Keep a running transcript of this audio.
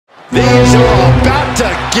These are about to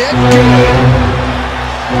get good.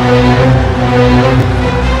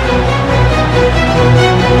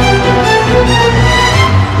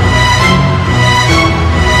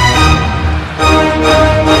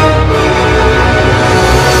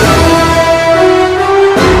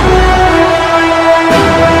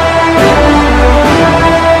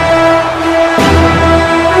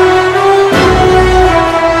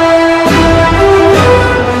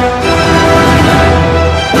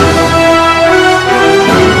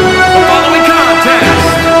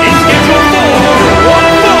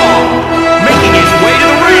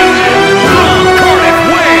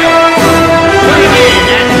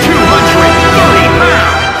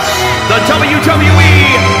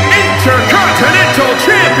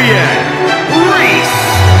 Reece.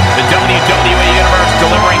 The WWE Universe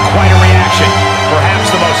delivering quite a reaction. Perhaps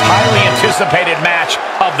the most highly anticipated match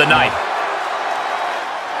of the night.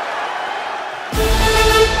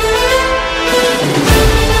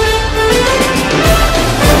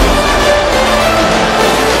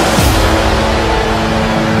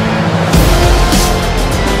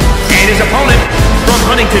 And his opponent from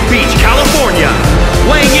Huntington Beach, California,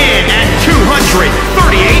 weighing in at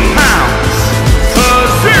 238 pounds.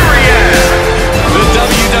 The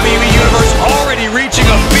WWE Universe already reaching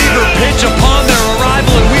a fever pitch upon their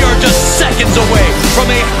arrival, and we are just seconds away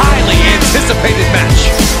from a highly anticipated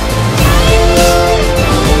match.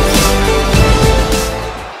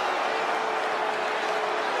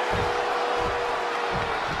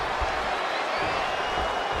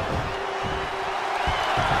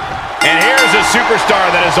 And here's a superstar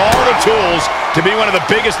that has all the tools to be one of the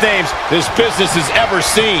biggest names this business has ever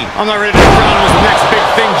seen. I'm not ready to crown him as the next big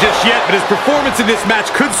thing just yet, but his performance in this match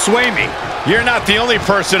could sway me. You're not the only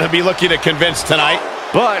person he'll be looking to convince tonight.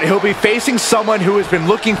 But he'll be facing someone who has been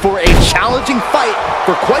looking for a challenging fight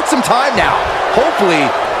for quite some time now. Hopefully,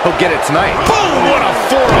 he'll get it tonight. Boom! What a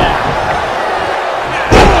forearm!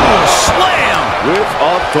 Boom! Slam! With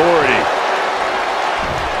authority.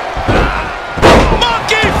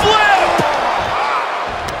 Monkey flip!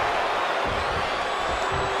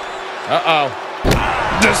 Uh-oh.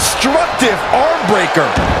 Destructive arm breaker.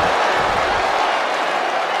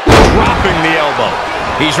 Dropping the elbow.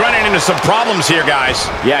 He's running into some problems here, guys.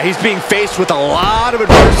 Yeah, he's being faced with a lot of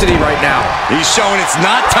adversity right now. He's showing it's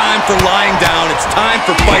not time for lying down, it's time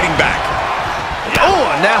for fighting back. Oh,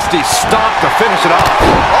 a nasty stop to finish it off.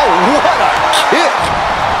 Oh, what a kick.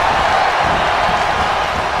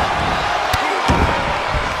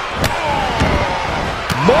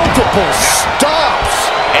 Multiple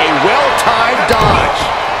stops. A well-timed dodge.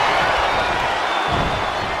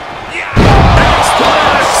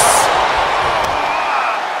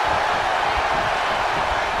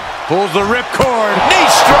 Pulls the ripcord. Knee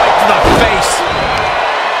strike to the face.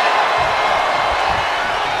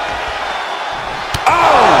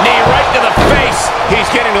 Oh! Knee right to the face. He's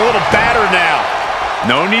getting a little battered now.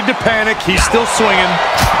 No need to panic. He's still swinging.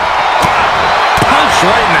 Punch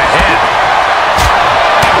right in the head.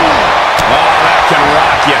 Oh, that can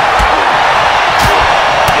rock you.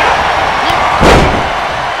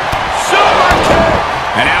 Super kick.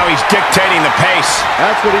 And now he's dictating the pace.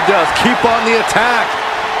 That's what he does. Keep on the attack.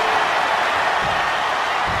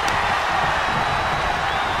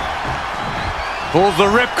 Pulls the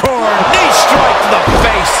ripcord. Knee strike to the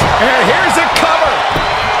face. And here's a cover.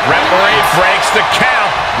 Referee breaks the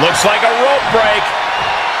count. Looks like a rope break.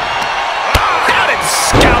 Got it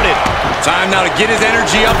scouted. Time now to get his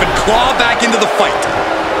energy up and claw back into the fight.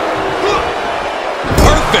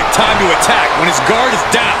 Perfect time to attack when his guard is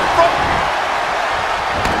down.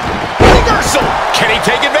 Reversal. Can he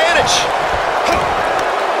take advantage?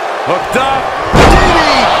 Hooked up.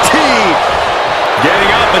 DDT.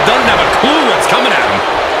 Getting up, but doesn't have a clue what's coming at him.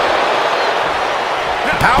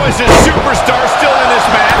 How is this superstar still in this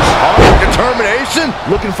match? Hard determination.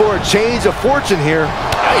 Looking for a change of fortune here.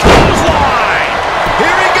 Clothesline.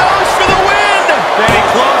 Here he goes for the win. Then he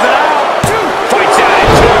closes it out. Fights out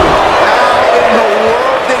at two. How in the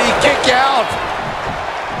world did he kick out?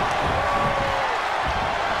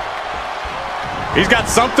 He's got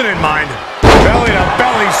something in mind. Belly to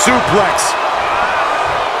belly suplex.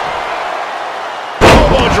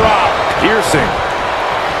 Elbow drop. Piercing.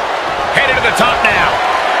 Headed to the top now.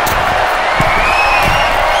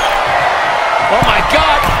 Oh my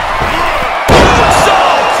God.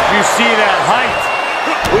 Salt. You see that height.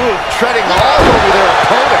 Ooh, treading all over their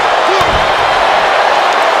opponent.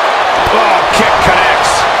 Oh, kick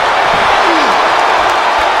connects.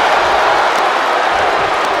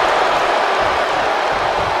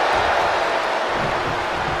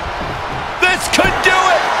 This could do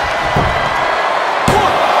it. 1,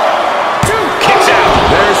 2. Kicks out.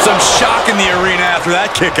 There's some after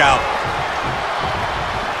that kick out.